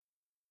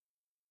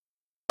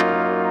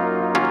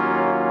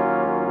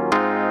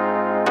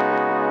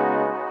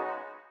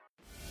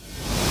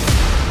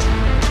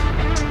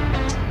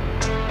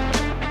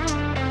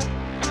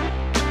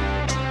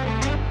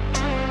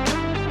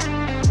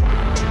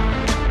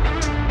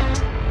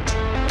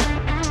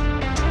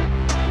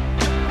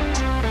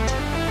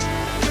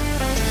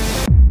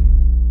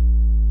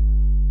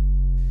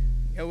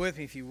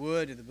me, if you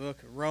would, to the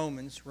book of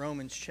Romans,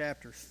 Romans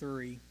chapter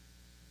 3.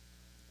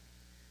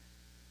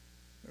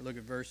 We'll look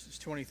at verses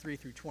 23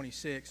 through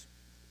 26.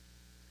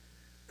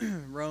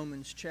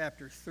 Romans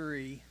chapter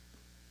 3,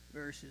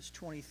 verses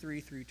 23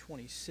 through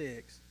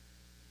 26. It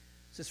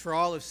says, "For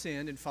all have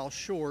sinned and fall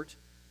short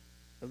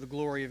of the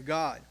glory of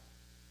God,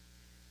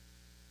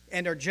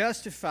 and are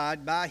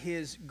justified by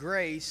His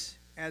grace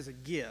as a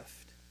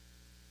gift,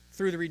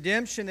 through the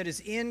redemption that is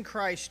in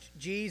Christ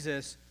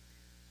Jesus,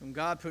 whom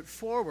God put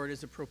forward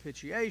as a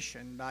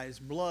propitiation by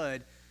His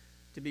blood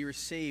to be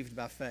received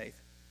by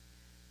faith.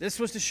 This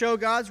was to show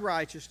God's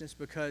righteousness,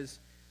 because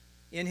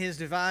in His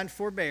divine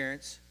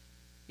forbearance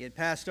He had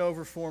passed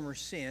over former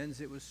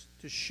sins. It was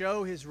to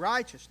show His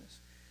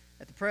righteousness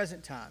at the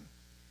present time,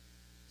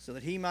 so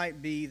that He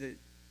might be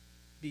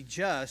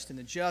just and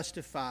the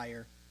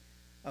justifier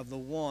of the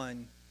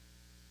one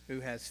who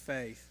has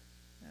faith."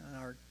 And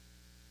our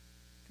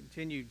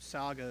continued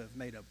saga of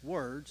made-up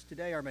words,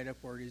 today our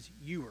made-up word is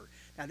 "youer."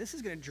 Now this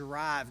is going to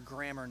drive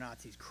grammar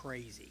Nazis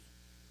crazy,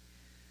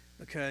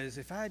 because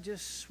if I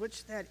just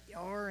switched that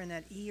R and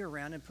that E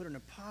around and put an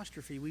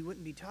apostrophe, we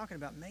wouldn't be talking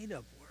about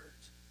made-up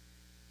words.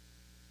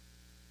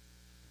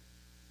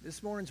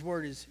 This morning's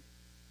word is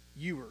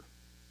 "youer."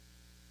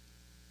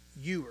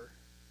 Youer.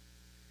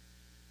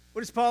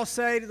 What does Paul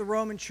say to the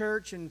Roman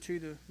church and to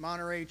the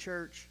Monterey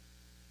church?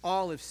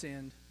 All have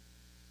sinned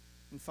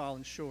and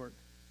fallen short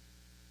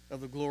of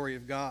the glory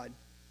of God.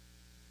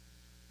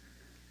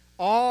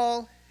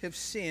 All have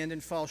sinned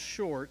and fall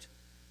short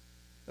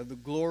of the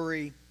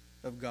glory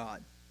of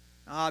God.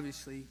 Now,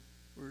 obviously,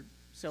 we're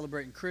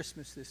celebrating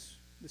Christmas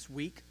this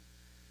week.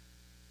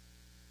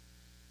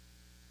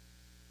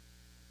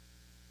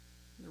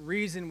 The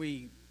reason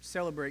we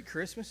celebrate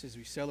Christmas is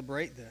we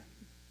celebrate the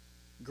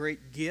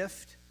great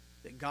gift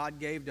that God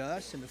gave to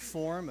us in the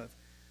form of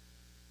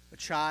a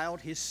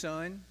child, His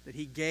Son, that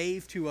He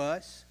gave to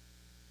us.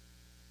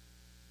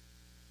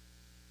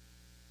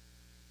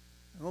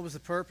 And what was the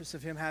purpose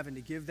of Him having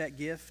to give that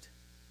gift?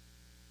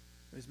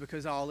 It was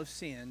because all have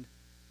sinned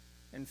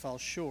and fall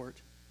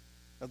short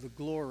of the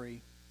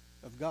glory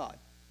of God.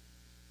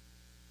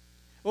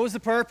 What was the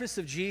purpose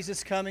of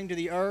Jesus coming to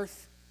the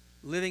earth,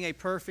 living a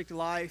perfect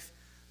life,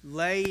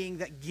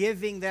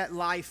 giving that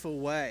life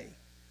away?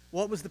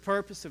 What was the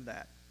purpose of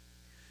that?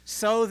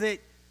 So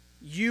that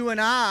you and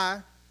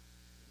I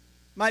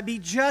might be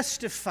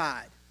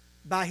justified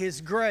by His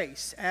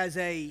grace as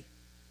a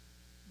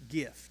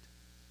gift.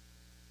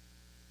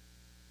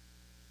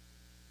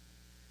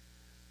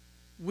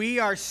 We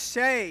are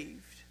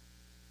saved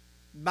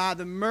by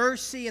the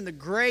mercy and the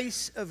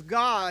grace of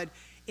God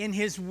in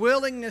His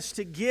willingness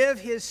to give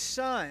His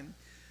Son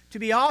to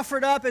be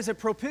offered up as a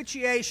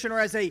propitiation, or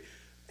as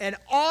an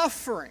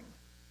offering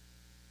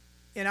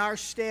in our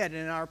stead and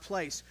in our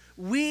place.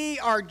 We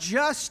are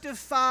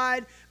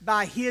justified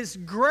by His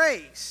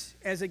grace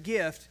as a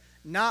gift,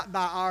 not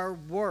by our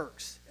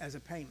works as a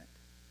payment.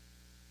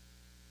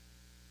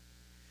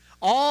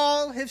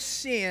 All have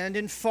sinned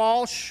and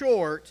fall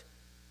short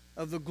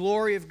of the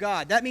glory of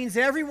God. That means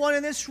everyone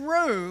in this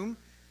room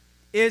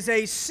is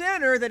a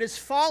sinner that has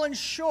fallen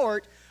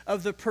short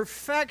of the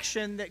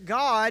perfection that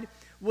God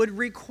would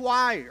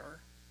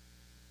require.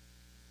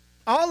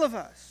 All of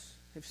us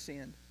have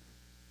sinned.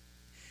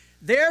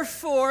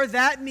 Therefore,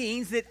 that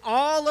means that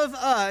all of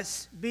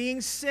us,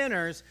 being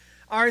sinners,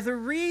 are the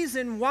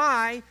reason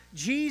why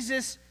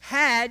Jesus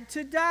had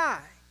to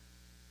die.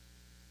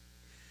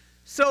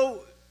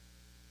 So,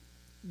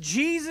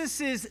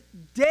 Jesus'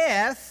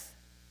 death,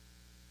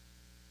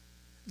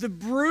 the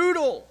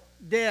brutal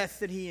death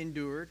that He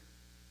endured,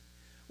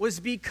 was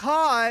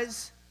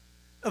because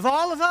of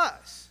all of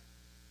us.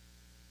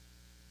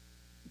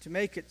 To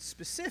make it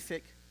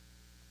specific,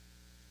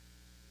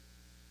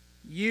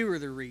 you are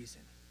the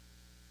reason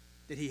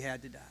that He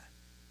had to die.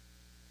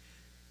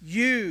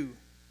 You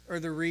are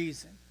the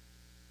reason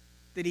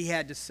that He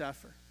had to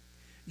suffer.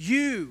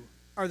 You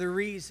are the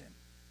reason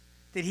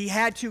that He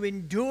had to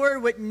endure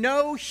what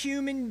no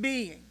human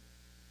being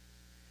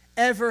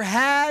ever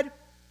had,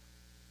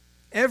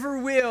 ever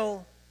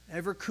will,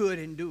 ever could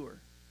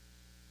endure.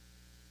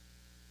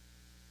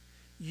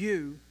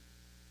 You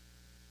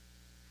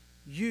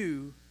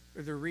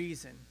are the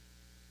reason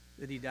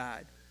that He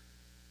died.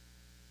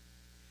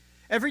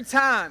 Every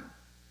time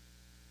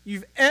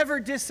you've ever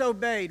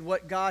disobeyed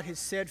what God has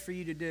said for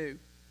you to do,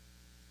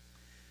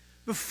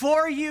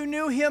 before you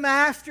knew Him,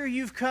 after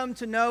you've come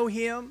to know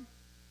Him,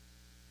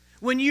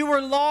 when you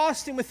were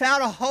lost and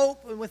without a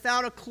hope and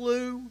without a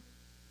clue,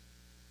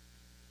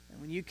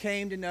 and when you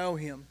came to know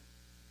Him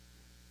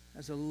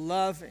as a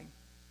loving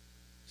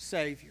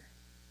Savior,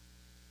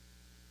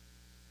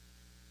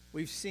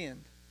 we've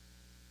sinned.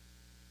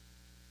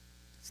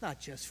 It's not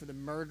just for the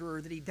murderer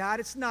that He died.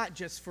 It's not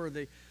just for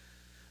the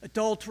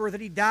adulterer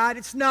that He died.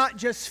 It's not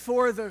just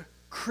for the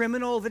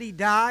criminal that He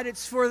died.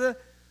 It's for the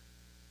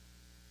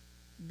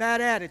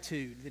bad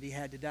attitude that He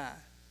had to die.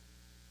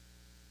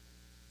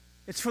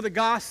 It's for the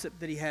gossip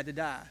that He had to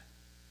die.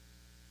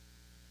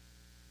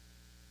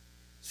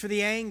 It's for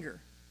the anger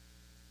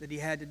that He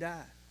had to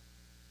die.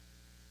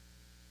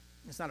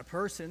 There's not a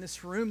person in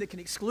this room that can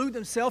exclude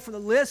themselves from the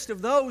list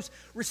of those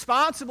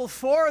responsible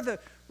for the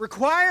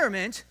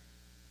requirement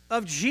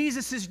of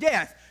Jesus'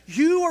 death.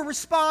 You are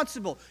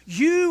responsible.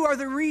 You are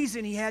the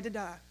reason he had to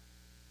die.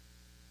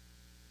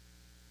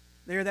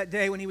 There that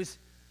day when he was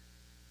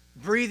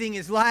breathing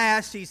his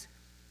last, he's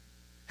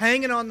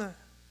hanging on the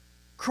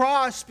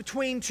cross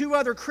between two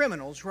other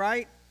criminals,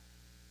 right?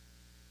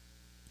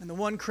 And the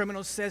one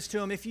criminal says to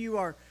him, if you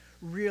are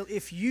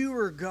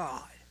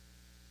God,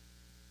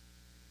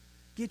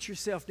 get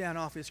yourself down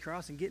off this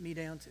cross and get me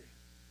down too.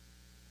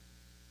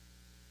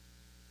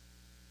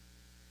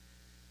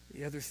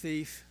 The other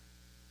thief,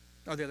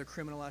 or the other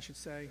criminal, I should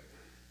say,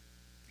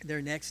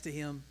 there next to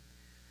him,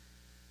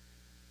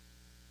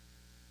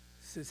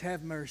 says,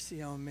 have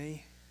mercy on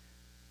me.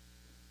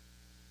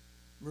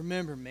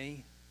 Remember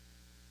me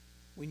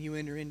when you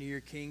enter into your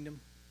kingdom.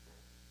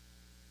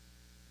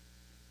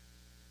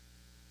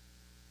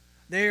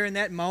 There in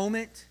that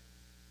moment,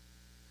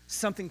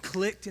 something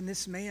clicked in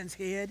this man's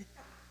head,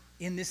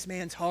 in this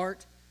man's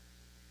heart.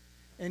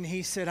 And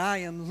he said, I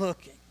am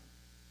looking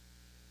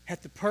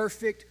at the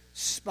perfect,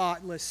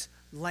 spotless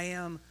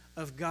Lamb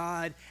of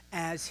God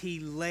as he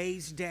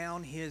lays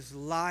down his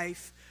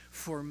life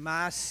for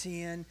my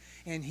sin.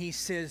 And he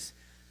says,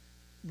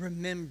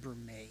 remember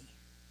me.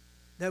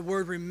 That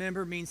word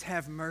remember means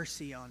have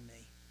mercy on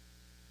me.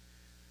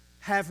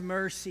 Have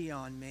mercy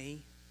on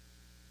me.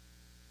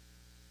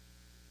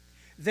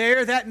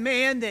 There, that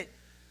man that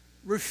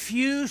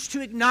refused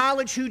to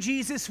acknowledge who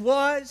Jesus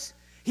was,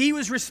 he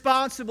was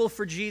responsible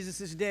for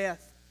Jesus'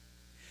 death.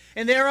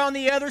 And there on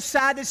the other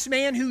side, this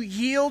man who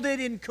yielded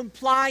in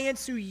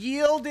compliance, who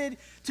yielded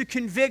to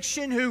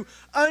conviction, who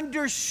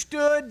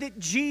understood that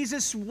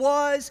Jesus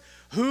was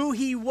who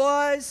he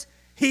was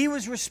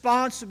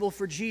responsible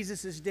for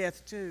Jesus'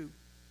 death too.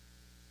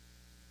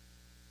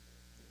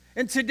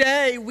 And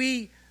today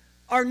we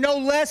are no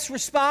less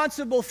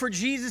responsible for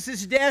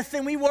Jesus' death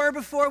than we were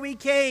before we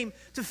came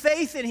to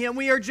faith in him.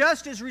 We are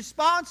just as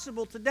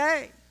responsible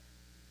today.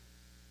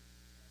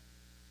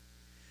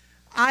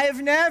 I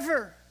have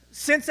never,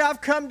 since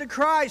I've come to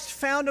Christ,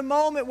 found a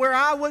moment where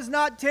I was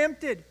not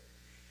tempted.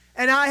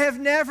 And I have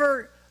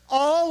never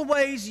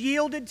always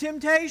yielded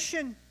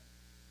temptation.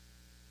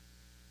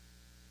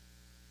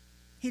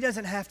 He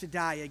doesn't have to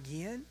die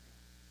again.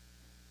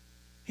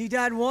 He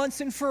died once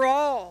and for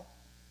all.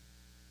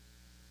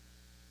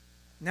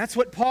 And that's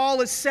what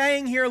Paul is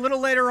saying here a little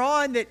later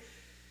on, that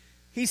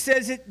he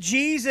says that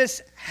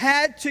Jesus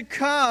had to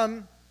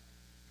come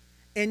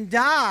and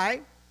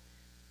die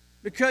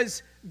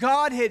because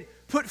God had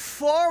put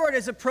forward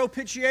as a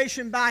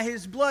propitiation by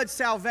his blood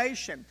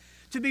salvation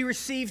to be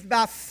received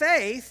by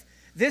faith.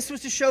 This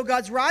was to show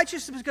God's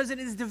righteousness because in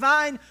his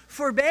divine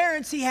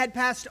forbearance he had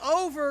passed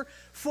over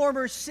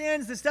former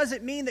sins. This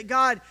doesn't mean that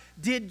God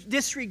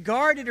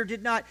disregarded or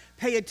did not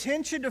pay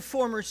attention to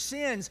former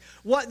sins.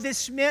 What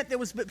this meant that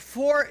was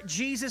before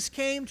Jesus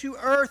came to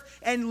earth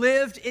and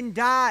lived and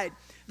died.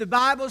 The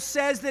Bible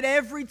says that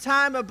every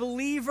time a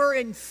believer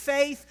in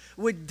faith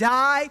would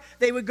die,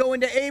 they would go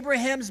into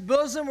Abraham's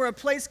bosom, or a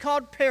place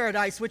called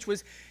paradise, which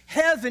was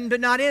heaven, but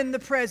not in the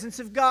presence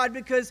of God,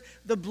 because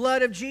the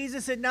blood of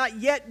Jesus had not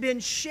yet been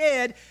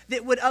shed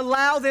that would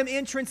allow them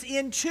entrance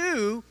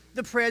into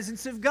the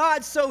presence of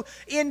God. So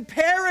in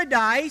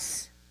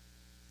paradise,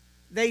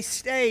 they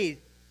stayed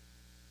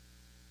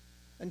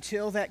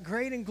until that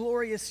great and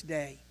glorious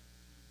day.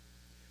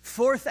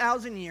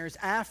 4,000 years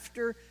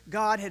after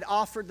God had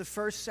offered the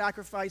first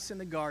sacrifice in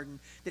the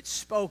garden that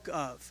spoke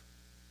of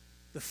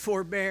the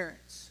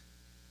forbearance,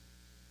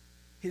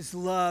 his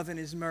love and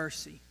his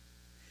mercy.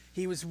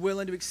 He was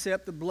willing to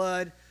accept the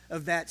blood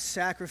of that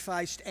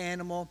sacrificed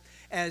animal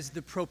as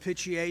the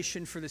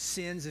propitiation for the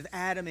sins of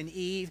Adam and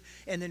Eve.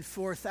 And then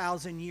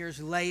 4,000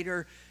 years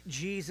later,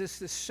 Jesus,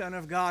 the Son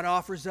of God,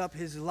 offers up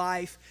his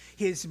life.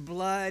 His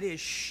blood is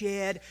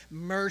shed.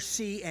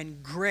 Mercy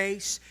and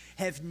grace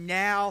have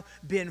now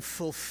been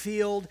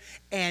fulfilled.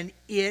 And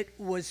it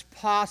was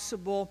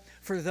possible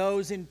for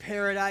those in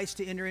paradise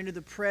to enter into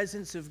the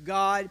presence of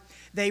God.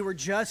 They were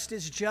just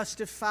as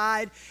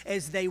justified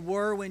as they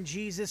were when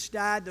Jesus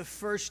died the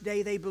first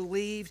day they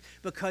believed,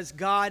 because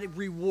God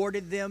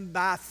rewarded them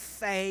by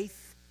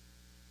faith.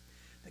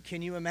 But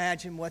can you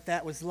imagine what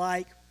that was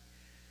like?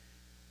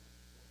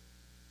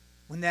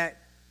 When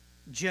that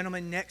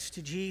gentleman next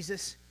to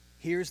Jesus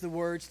hears the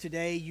words,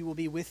 "Today you will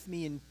be with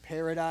me in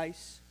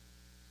paradise."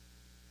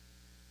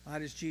 Why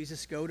does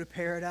Jesus go to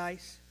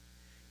paradise?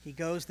 He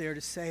goes there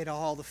to say to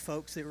all the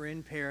folks that were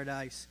in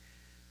paradise,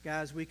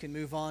 "Guys, we can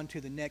move on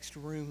to the next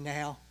room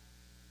now.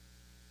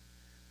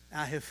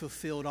 I have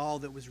fulfilled all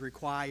that was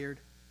required."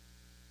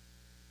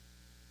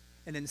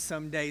 And then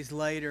some days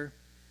later,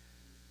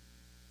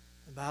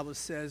 the Bible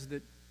says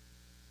that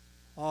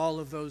all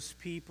of those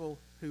people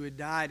who had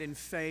died in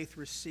faith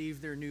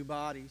received their new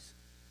bodies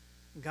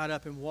and got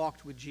up and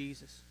walked with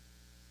Jesus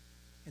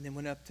and then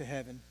went up to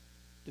heaven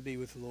to be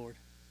with the Lord.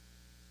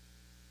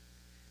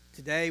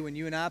 Today, when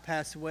you and I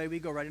pass away, we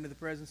go right into the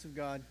presence of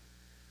God.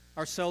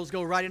 Our souls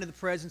go right into the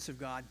presence of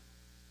God.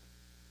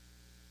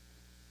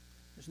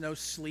 There's no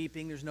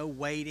sleeping. There's no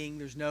waiting.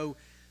 There's no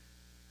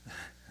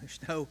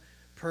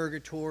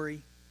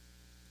purgatory.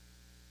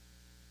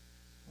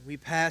 When we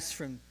pass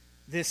from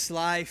this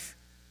life,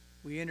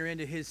 we enter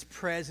into His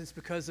presence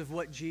because of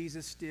what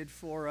Jesus did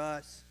for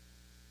us.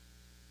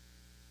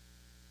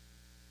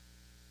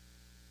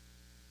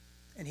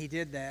 And He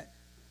did that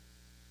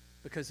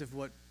because of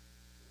what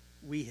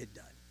we had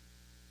done.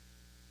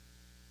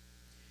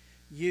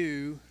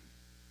 You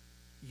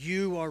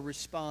are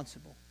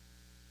responsible.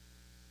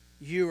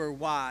 You are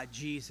why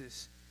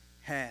Jesus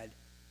had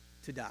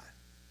to die.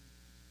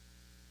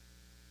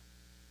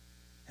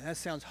 And that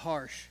sounds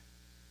harsh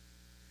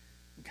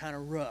and kind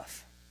of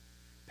rough.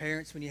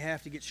 Parents, when you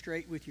have to get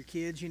straight with your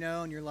kids,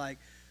 and you're like,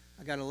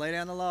 I got to lay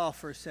down the law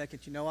for a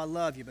second. I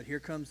love you, but here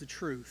comes the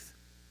truth.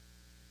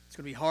 It's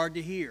going to be hard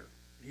to hear,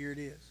 but here it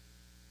is.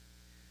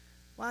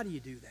 Why do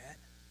you do that?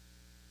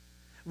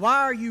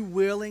 Why are you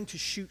willing to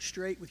shoot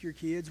straight with your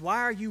kids? Why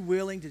are you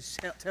willing to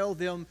tell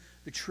them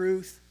the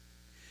truth?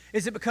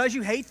 Is it because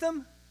you hate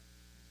them?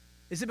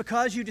 Is it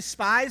because you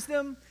despise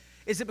them?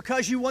 Is it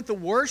because you want the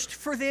worst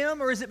for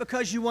them? Or is it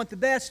because you want the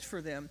best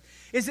for them?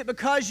 Is it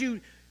because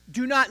you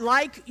do not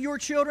like your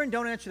children?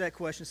 Don't answer that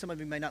question. Some of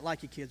you may not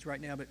like your kids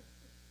right now, but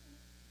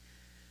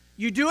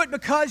you do it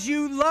because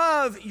you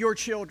love your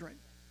children.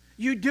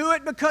 You do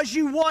it because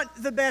you want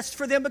the best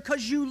for them,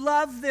 because you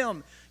love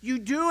them. You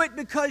do it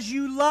because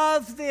you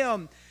love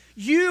them.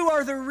 You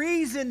are the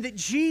reason that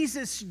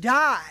Jesus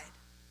died.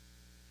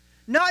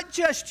 Not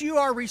just you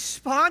are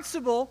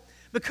responsible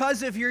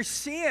because of your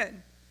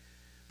sin,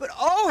 but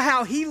oh,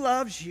 how He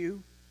loves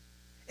you,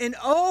 and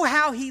oh,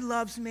 how He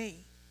loves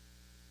me.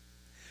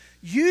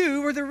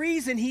 You are the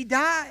reason He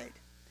died,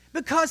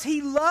 because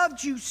He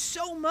loved you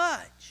so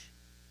much.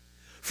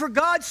 For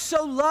God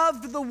so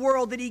loved the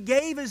world that He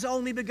gave His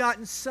only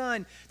begotten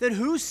Son, that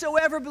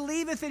whosoever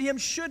believeth in Him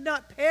should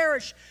not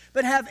perish,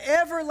 but have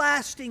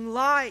everlasting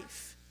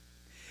life.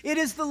 It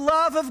is the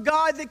love of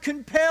God that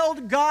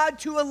compelled God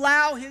to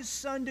allow His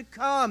Son to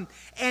come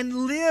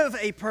and live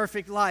a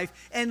perfect life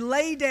and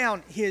lay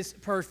down His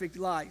perfect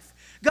life.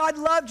 God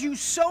loved you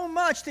so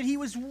much that He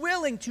was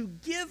willing to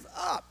give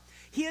up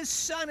His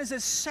Son as a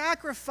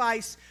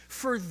sacrifice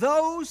for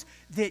those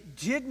that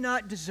did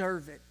not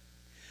deserve it.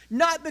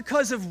 Not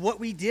because of what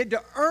we did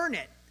to earn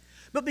it,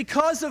 but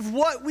because of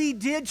what we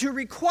did to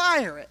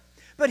require it.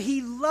 But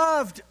He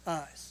loved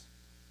us.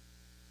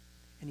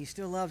 And He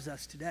still loves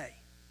us today.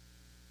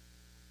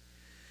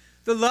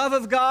 The love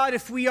of God,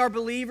 if we are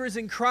believers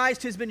in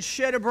Christ, has been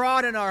shed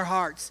abroad in our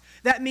hearts.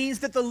 That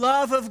means that the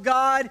love of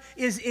God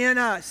is in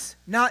us,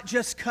 not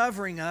just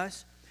covering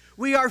us.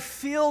 We are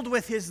filled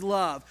with His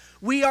love.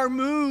 We are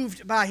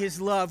moved by His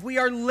love. We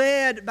are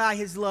led by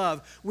His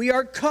love. We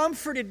are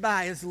comforted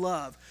by His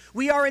love.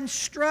 We are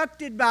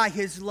instructed by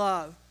His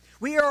love.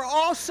 We are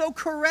also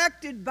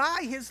corrected by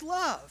His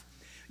love.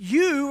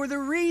 You are the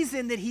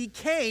reason that He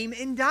came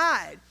and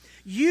died.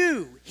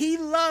 He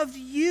loved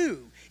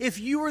you. If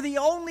you were the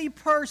only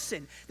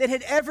person that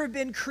had ever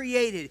been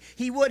created,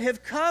 He would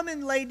have come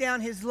and laid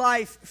down His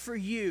life for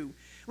you.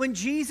 When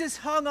Jesus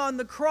hung on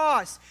the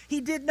cross,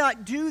 He did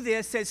not do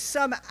this as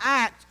some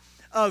act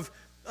of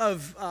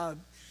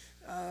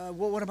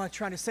what am I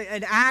trying to say?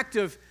 An act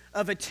of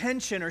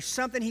attention or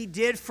something He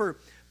did for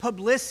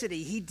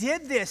publicity. He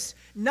did this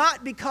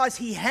not because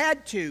He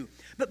had to,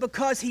 but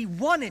because He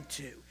wanted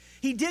to.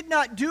 He did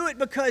not do it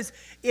because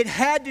it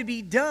had to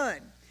be done.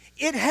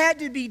 It had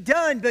to be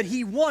done, but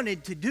He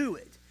wanted to do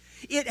it.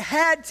 It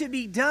had to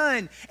be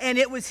done, and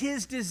it was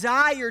His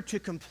desire to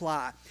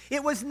comply.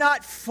 It was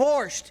not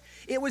forced.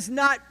 It was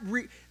not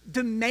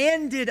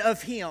demanded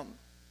of Him.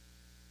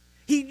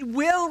 He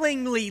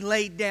willingly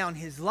laid down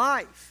His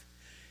life.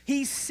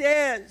 He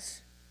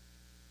says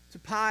to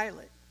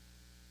Pilate,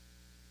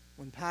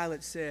 when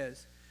Pilate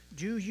says,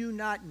 "Do you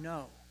not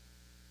know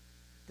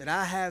that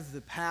I have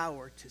the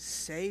power to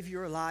save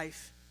your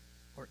life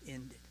or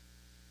end it?"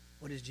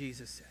 What does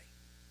Jesus say?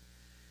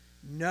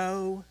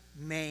 "No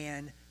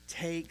man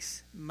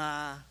takes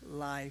my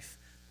life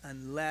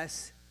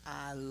unless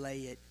I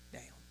lay it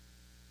down.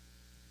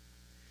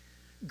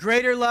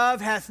 Greater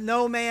love hath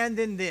no man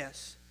than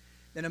this,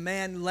 than a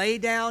man lay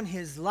down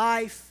his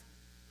life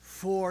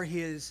for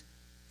his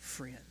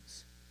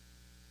friends."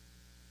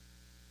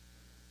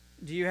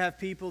 Do you have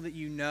people that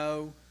you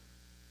know?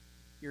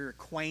 You're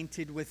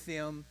acquainted with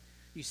them.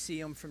 You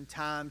see them from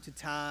time to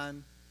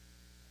time.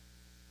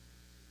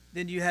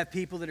 Then do you have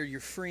people that are your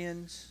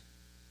friends?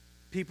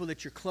 People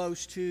that you're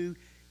close to.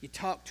 You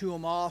talk to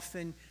them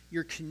often.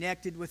 You're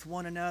connected with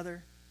one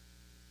another.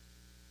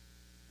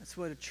 That's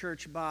what a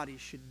church body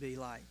should be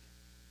like.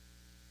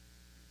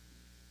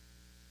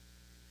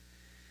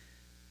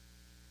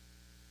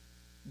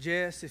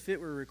 Jess, if it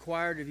were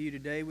required of you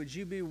today, would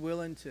you be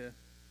willing to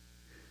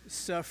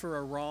suffer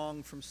a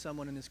wrong from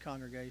someone in this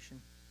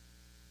congregation?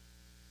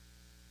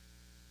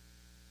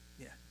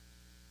 Yeah.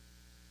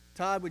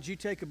 Todd, would you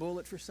take a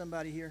bullet for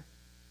somebody here?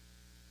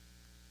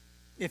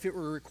 If it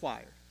were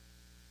required,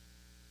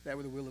 if that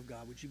were the will of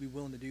God, would you be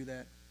willing to do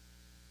that?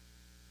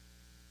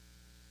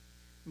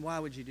 And why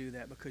would you do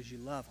that? Because you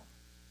love them.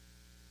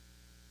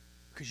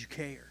 because you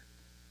care.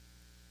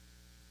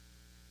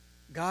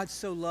 God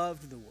so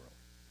loved the world.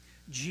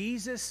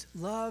 Jesus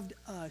loved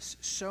us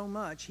so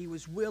much, he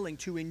was willing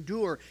to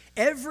endure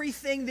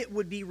everything that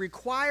would be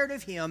required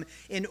of him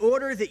in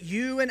order that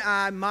you and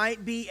I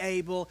might be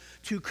able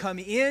to come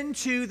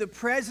into the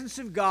presence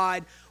of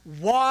God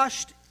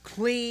washed,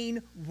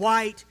 clean,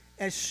 white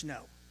as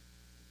snow.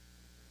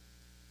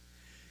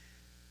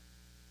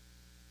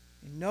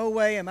 In no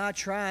way am I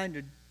trying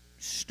to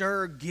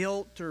stir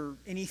guilt or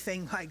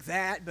anything like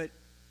that, but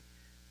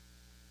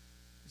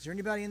is there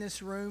anybody in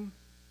this room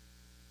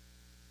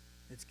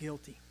that's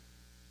guilty?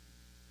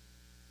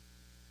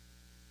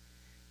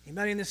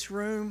 Anybody in this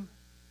room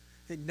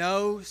that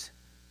knows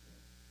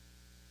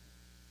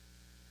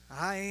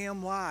I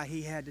am why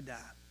he had to die?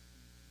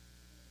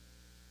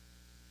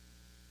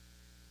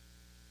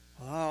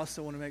 Well, I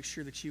also want to make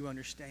sure that you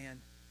understand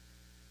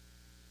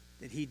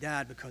that he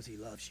died because he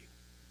loves you.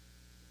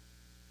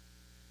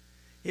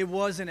 It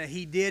wasn't a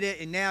he did it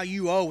and now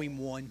you owe him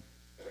one.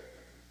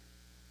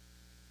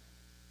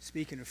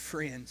 Speaking of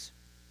friends,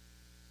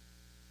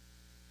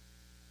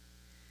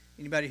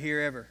 anybody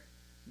here ever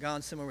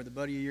gone somewhere with a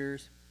buddy of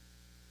yours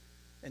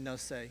and they'll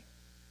say,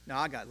 no,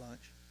 I got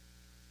lunch.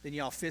 Then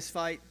y'all fist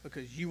fight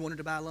because you wanted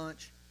to buy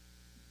lunch.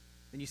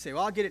 Then you say,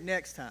 well, I'll get it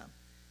next time.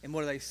 And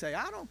what do they say?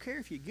 I don't care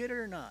if you get it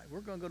or not.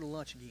 We're going to go to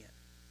lunch again.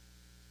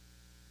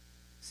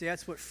 See,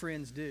 that's what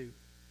friends do.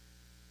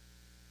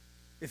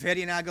 If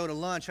Eddie and I go to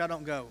lunch, I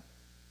don't go,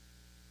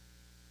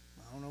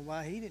 I don't know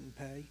why he didn't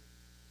pay.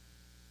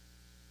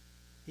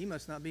 He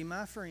must not be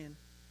my friend.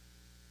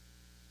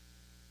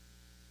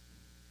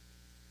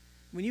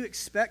 When you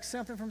expect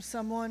something from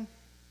someone,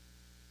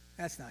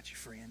 that's not your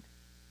friend.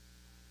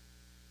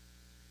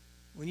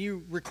 When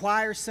you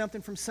require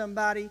something from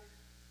somebody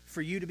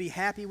for you to be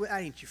happy with,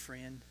 that ain't your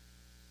friend.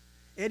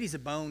 Eddie's a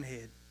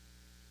bonehead.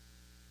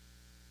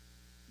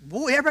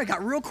 Boy, everybody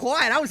got real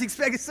quiet. I was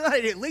expecting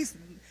somebody to at least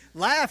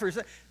laugh or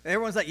something.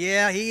 Everyone's like,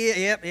 yeah, he is.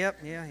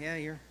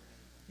 Yeah,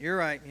 you're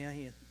right. Yeah,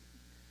 he is.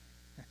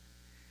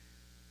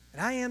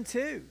 And I am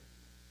too.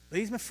 But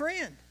he's my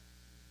friend.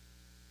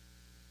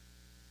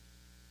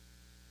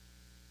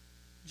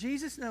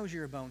 Jesus knows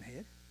you're a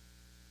bonehead.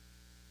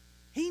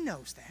 He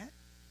knows that.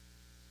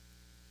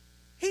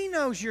 He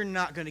knows you're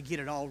not going to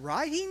get it all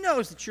right. He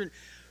knows that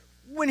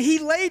when he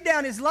laid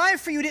down his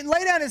life for you, he didn't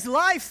lay down his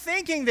life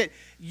thinking that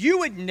you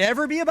would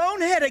never be a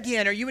bonehead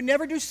again or you would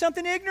never do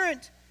something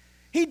ignorant.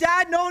 He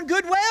died knowing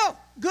good and well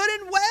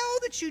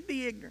that you'd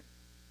be ignorant.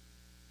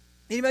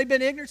 Anybody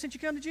been ignorant since you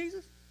come to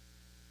Jesus?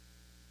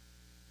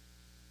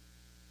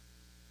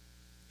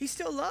 He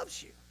still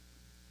loves you.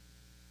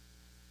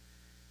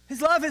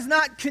 His love is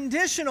not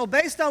conditional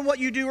based on what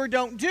you do or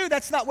don't do.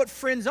 That's not what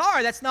friends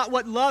are. That's not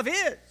what love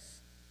is.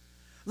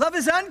 Love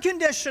is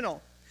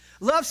unconditional.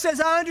 Love says,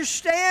 I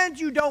understand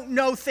you don't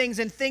know things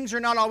and things are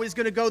not always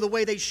going to go the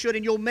way they should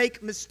and you'll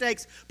make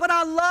mistakes. But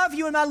I love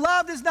you and my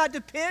love does not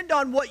depend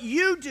on what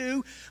you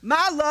do.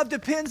 My love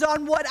depends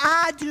on what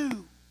I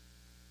do.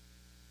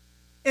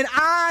 And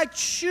I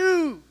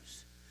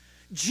choose.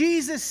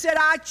 Jesus said,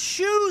 I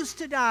choose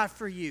to die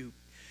for you.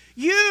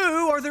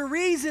 You are the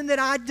reason that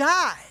I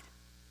died.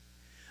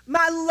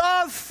 My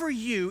love for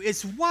you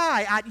is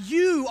why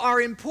you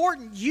are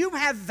important. You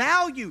have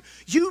value.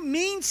 You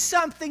mean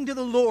something to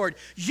the Lord.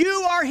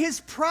 You are his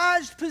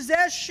prized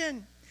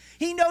possession.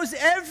 He knows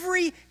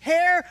every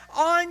hair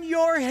on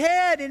your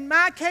head. In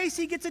my case,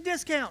 he gets a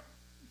discount.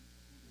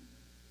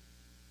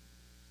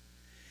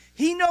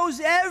 He knows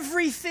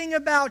everything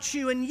about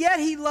you, and yet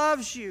he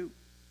loves you.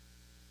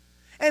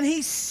 And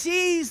he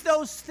sees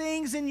those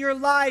things in your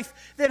life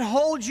that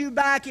hold you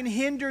back and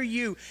hinder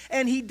you.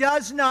 And he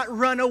does not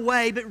run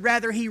away, but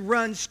rather he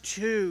runs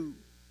to.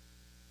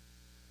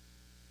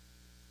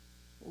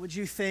 What would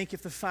you think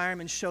if the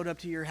firemen showed up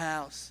to your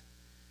house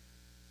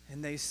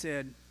and they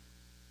said,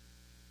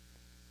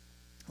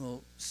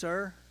 well,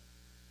 sir,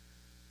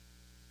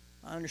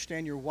 I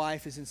understand your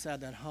wife is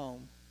inside that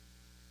home.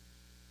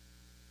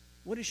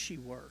 What is she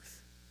worth?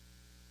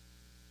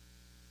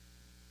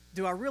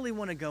 Do I really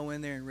want to go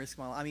in there and risk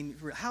my life? I mean,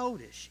 how old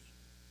is she?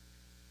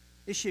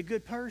 Is she a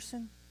good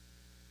person?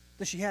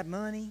 Does she have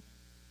money?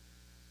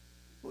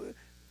 Did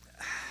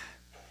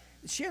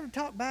she ever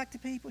talk back to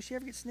people? Did she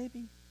ever get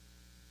snippy?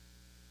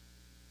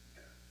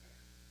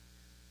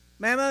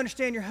 Ma'am, I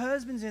understand your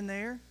husband's in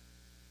there.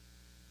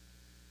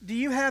 Do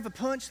you have a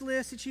punch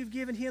list that you've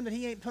given him that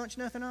he ain't punched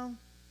nothing on?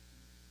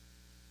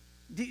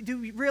 Do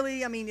we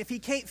really, I mean, if he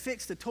can't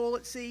fix the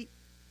toilet seat,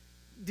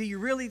 do you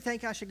really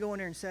think I should go in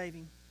there and save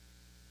him?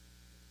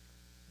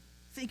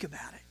 Think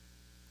about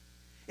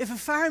it. If a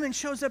fireman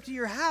shows up to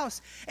your house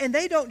and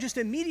they don't just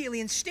immediately,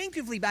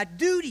 instinctively, by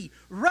duty,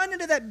 run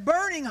into that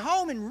burning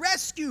home and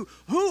rescue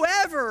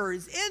whoever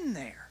is in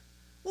there,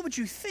 what would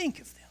you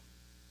think of them?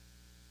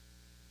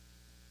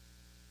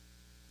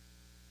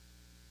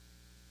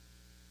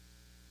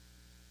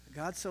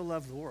 God so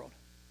loved the world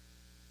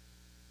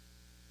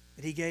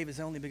that he gave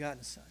his only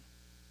begotten Son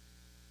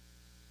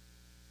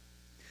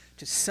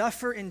to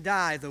suffer and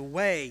die the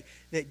way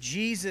that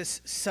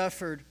Jesus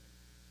suffered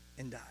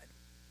and died.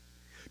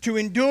 to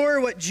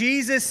endure what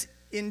Jesus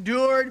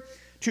endured,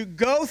 to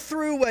go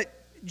through what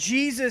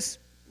Jesus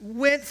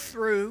went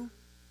through.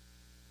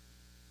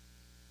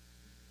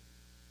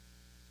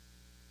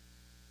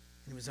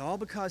 And it was all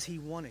because He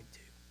wanted to.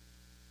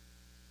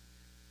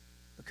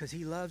 Because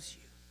He loves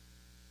you.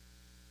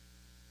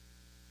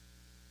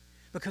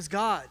 Because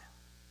God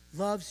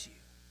loves you.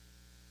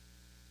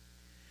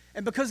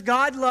 And because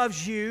God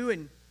loves you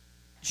and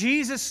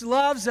Jesus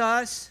loves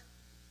us,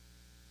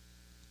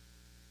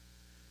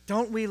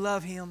 don't we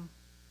love Him?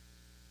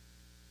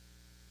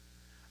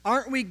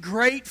 Aren't we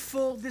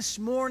grateful this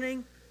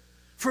morning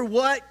for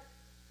what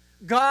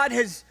God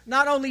has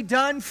not only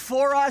done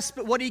for us,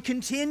 but what He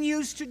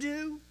continues to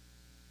do?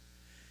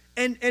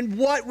 And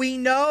what we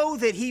know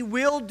that He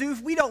will do.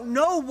 We don't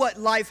know what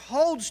life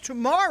holds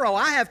tomorrow.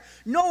 I have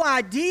no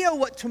idea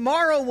what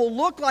tomorrow will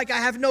look like. I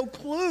have no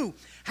clue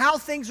how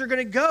things are going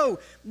to go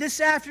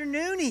this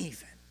afternoon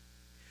even.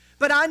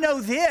 But I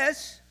know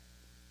this.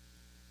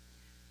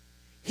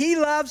 He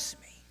loves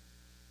me.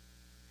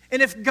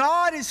 And if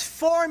God is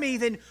for me,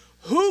 then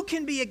who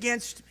can be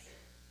against me?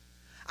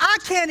 I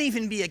can't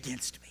even be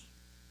against me.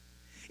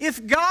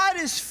 If God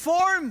is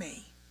for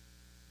me,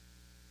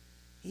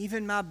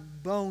 even my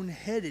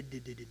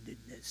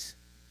boneheadedness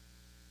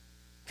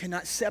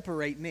cannot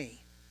separate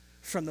me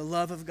from the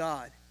love of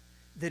God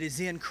that is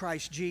in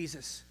Christ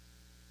Jesus,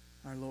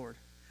 our Lord.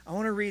 I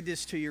want to read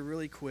this to you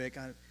really quick.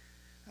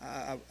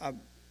 I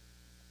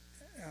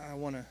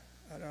want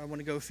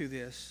to go through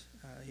this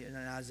in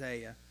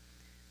Isaiah.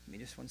 Give me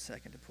just 1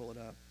 second to pull it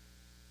up.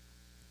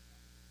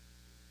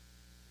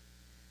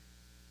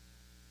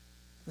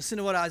 Listen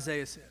to what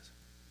Isaiah says.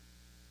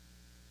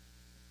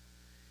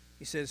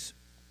 He says,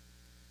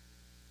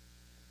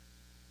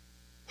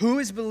 "Who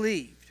has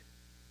believed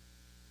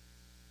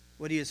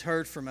what He has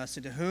heard from us,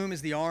 and to whom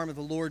has the arm of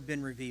the Lord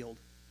been revealed?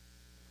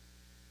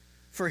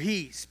 For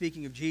He,"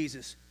 speaking of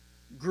Jesus,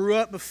 "grew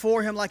up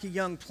before Him like a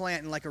young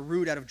plant and like a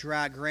root out of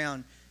dry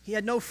ground. He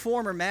had no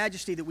form or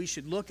majesty that we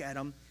should look at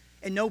Him,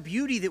 and no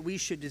beauty that we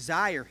should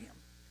desire Him."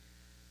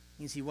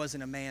 Means He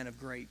wasn't a man of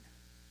great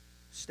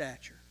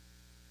stature,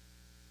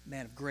 a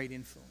man of great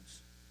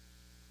influence.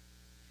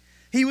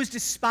 "He was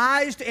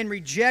despised and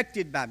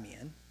rejected by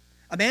men,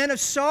 a man of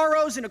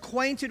sorrows and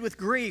acquainted with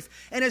grief.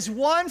 And as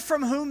one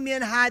from whom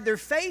men hide their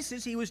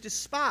faces, He was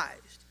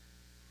despised,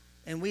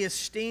 and we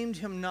esteemed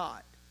Him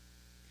not.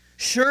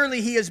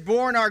 Surely He has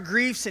borne our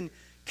griefs and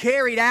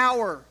carried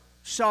our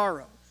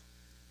sorrows.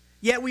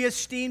 Yet we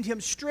esteemed Him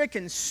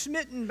stricken,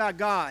 smitten by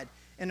God,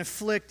 and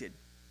afflicted.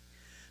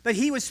 But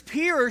He was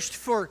pierced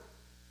for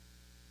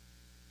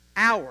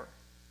our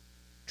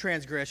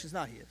transgressions,"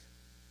 not His.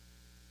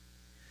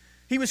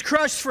 "He was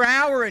crushed for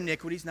our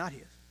iniquities," not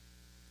His.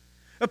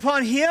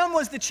 "Upon Him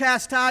was the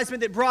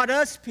chastisement that brought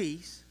us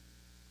peace,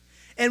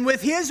 and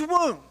with His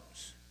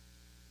wounds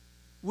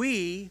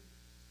we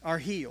are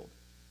healed.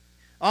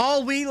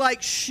 All we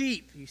like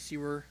sheep," you see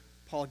where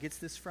Paul gets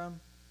this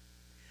from?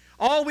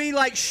 "All we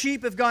like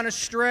sheep have gone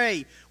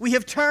astray. We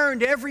have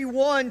turned every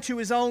one to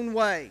his own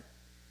way."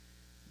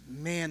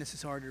 Man, this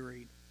is hard to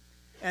read.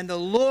 "And the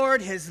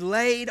Lord has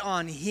laid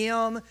on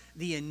Him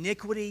the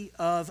iniquity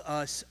of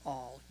us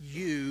all.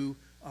 You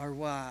are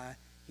why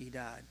He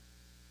died.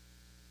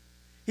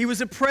 He was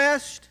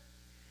oppressed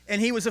and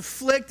He was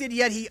afflicted,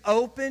 yet He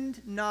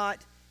opened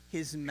not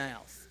His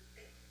mouth."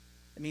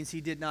 That means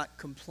He did not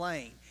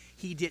complain.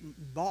 He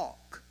didn't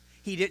balk.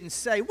 He didn't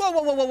say, "Whoa,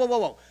 whoa, whoa, whoa, whoa,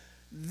 whoa.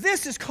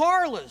 This is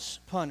Carla's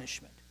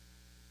punishment."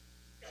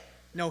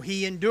 No,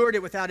 He endured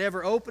it without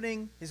ever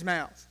opening His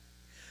mouth.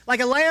 "Like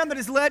a lamb that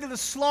is led to the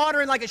slaughter,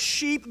 and like a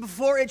sheep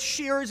before its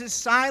shearers is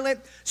silent,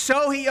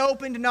 so He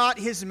opened not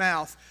His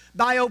mouth.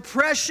 By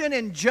oppression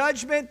and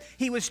judgment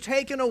He was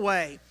taken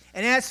away.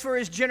 And as for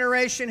His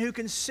generation, who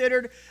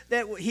considered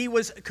that He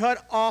was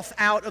cut off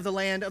out of the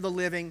land of the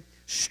living,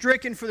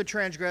 stricken for the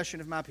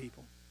transgression of my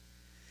people.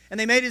 And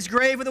they made His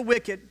grave with the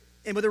wicked,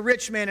 and with a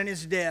rich man in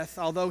his death,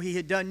 although He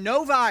had done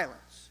no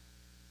violence,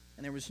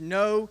 and there was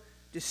no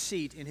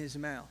deceit in His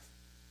mouth."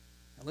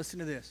 Now listen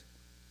to this.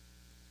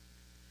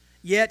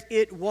 "Yet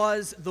it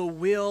was the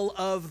will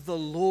of the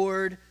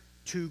Lord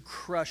to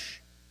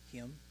crush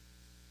Him.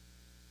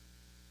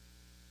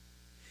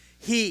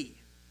 He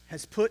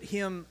has put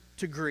Him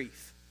to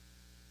grief."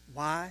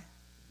 Why?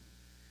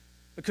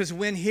 "Because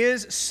when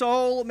His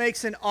soul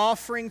makes an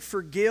offering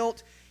for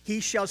guilt, He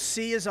shall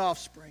see His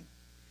offspring.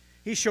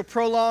 He shall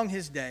prolong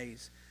His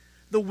days.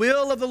 The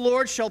will of the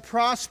Lord shall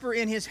prosper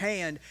in His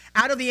hand.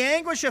 Out of the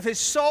anguish of His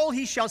soul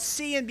He shall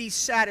see and be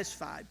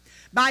satisfied.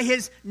 By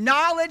His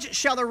knowledge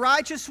shall the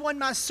righteous one,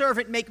 my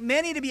servant, make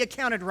many to be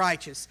accounted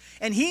righteous,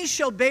 and he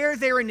shall bear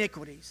their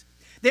iniquities.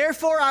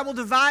 Therefore I will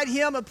divide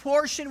him a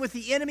portion with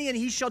the enemy, and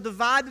he shall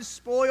divide the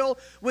spoil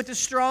with the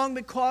strong,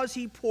 because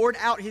he poured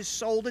out his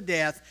soul to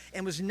death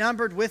and was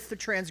numbered with the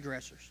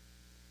transgressors.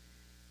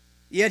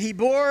 Yet He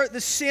bore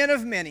the sin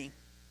of many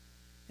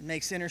and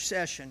makes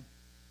intercession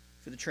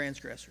for the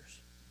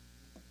transgressors."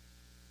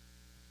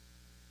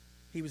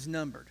 He was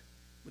numbered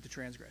with the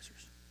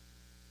transgressors.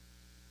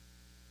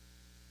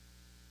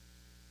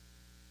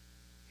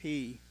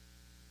 He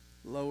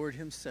lowered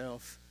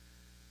himself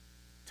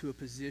to a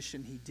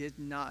position he did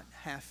not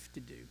have to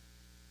do.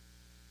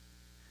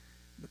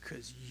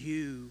 Because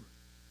you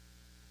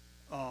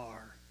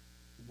are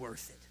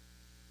worth it.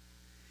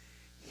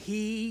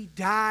 He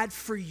died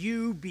for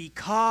you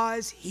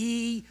because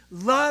He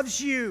loves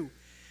you.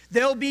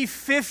 There'll be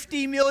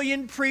 50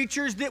 million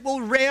preachers that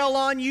will rail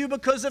on you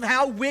because of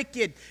how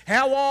wicked,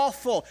 how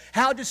awful,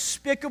 how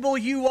despicable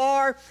you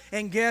are.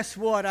 And guess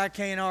what? I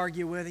can't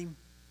argue with him.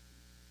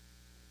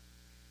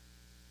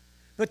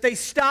 But they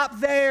stop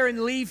there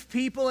and leave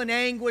people in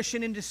anguish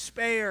and in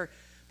despair.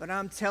 But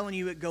I'm telling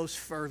you, it goes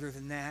further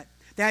than that.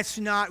 That's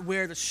not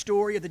where the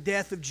story of the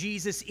death of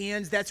Jesus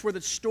ends. That's where the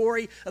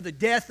story of the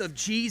death of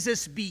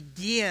Jesus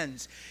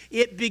begins.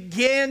 It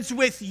begins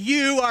with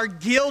you are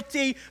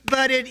guilty,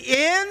 but it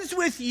ends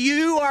with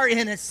you are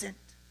innocent.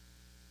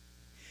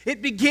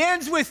 It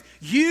begins with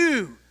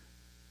you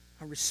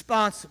are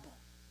responsible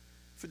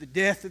for the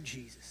death of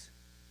Jesus,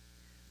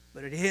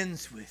 but it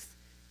ends with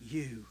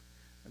you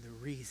are the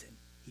reason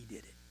He did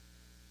it.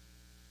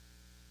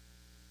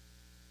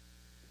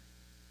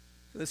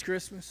 So this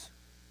Christmas,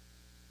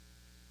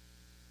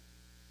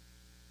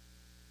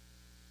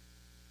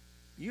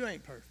 you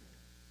ain't perfect,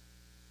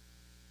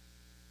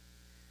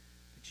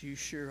 but you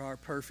sure are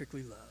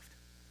perfectly loved.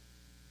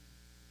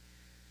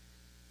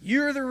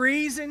 You're the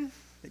reason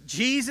that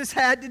Jesus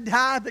had to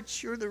die,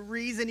 but you're the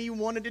reason He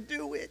wanted to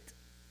do it.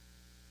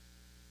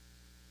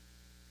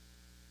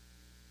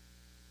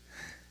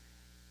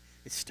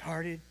 It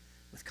started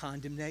with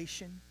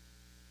condemnation,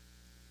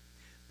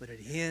 but it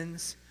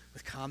ends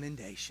with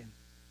commendation.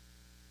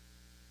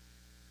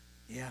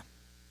 Yeah,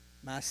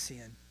 my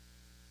sin.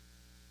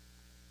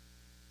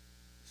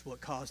 What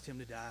caused Him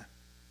to die.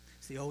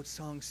 As the old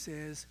song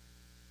says,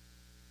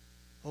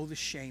 oh, the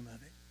shame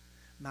of it.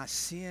 My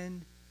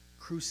sin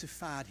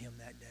crucified Him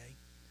that day.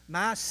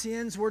 My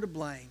sins were to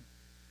blame.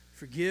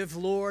 Forgive,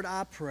 Lord,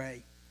 I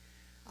pray.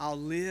 I'll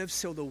live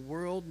so the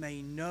world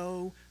may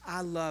know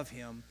I love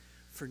Him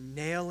for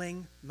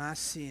nailing my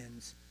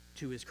sins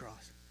to His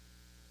cross.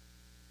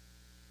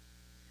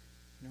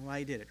 You know why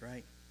He did it,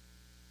 right?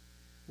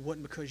 It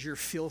wasn't because you're a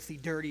filthy,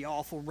 dirty,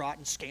 awful,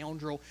 rotten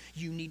scoundrel.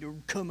 You need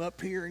to come up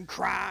here and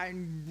cry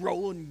and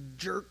roll and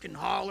jerk and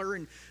holler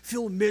and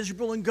feel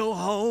miserable and go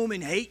home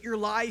and hate your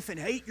life and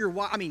hate your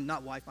wife. I mean,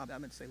 not wife, I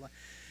meant to say life.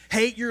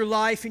 Hate your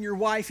life and your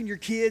wife and your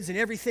kids and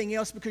everything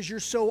else because you're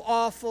so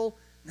awful.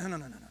 No.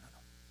 Man,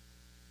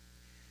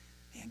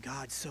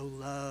 God so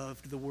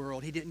loved the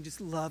world. He didn't just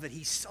love it.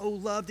 He so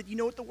loved it. You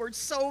know what the word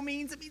so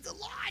means? It means a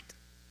lot.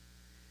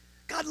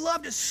 God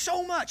loved us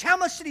so much. How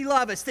much did He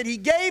love us? That He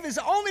gave His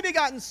only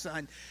begotten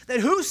Son, that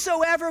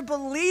whosoever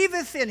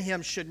believeth in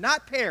Him should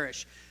not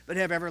perish, but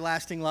have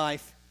everlasting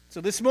life.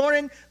 So this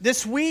morning,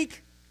 this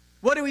week,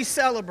 what do we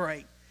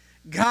celebrate?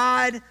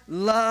 God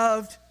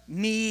loved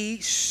me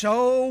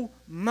so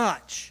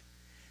much.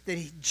 That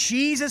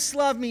Jesus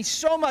loved me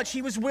so much,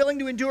 He was willing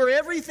to endure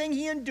everything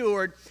He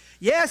endured.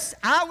 Yes,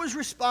 I was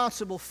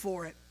responsible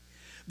for it.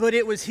 But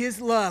it was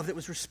His love that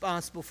was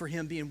responsible for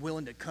Him being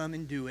willing to come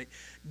and do it.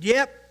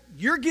 Yep.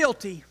 You're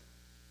guilty.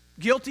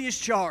 Guilty as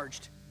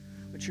charged.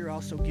 But you're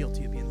also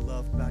guilty of being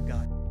loved by God.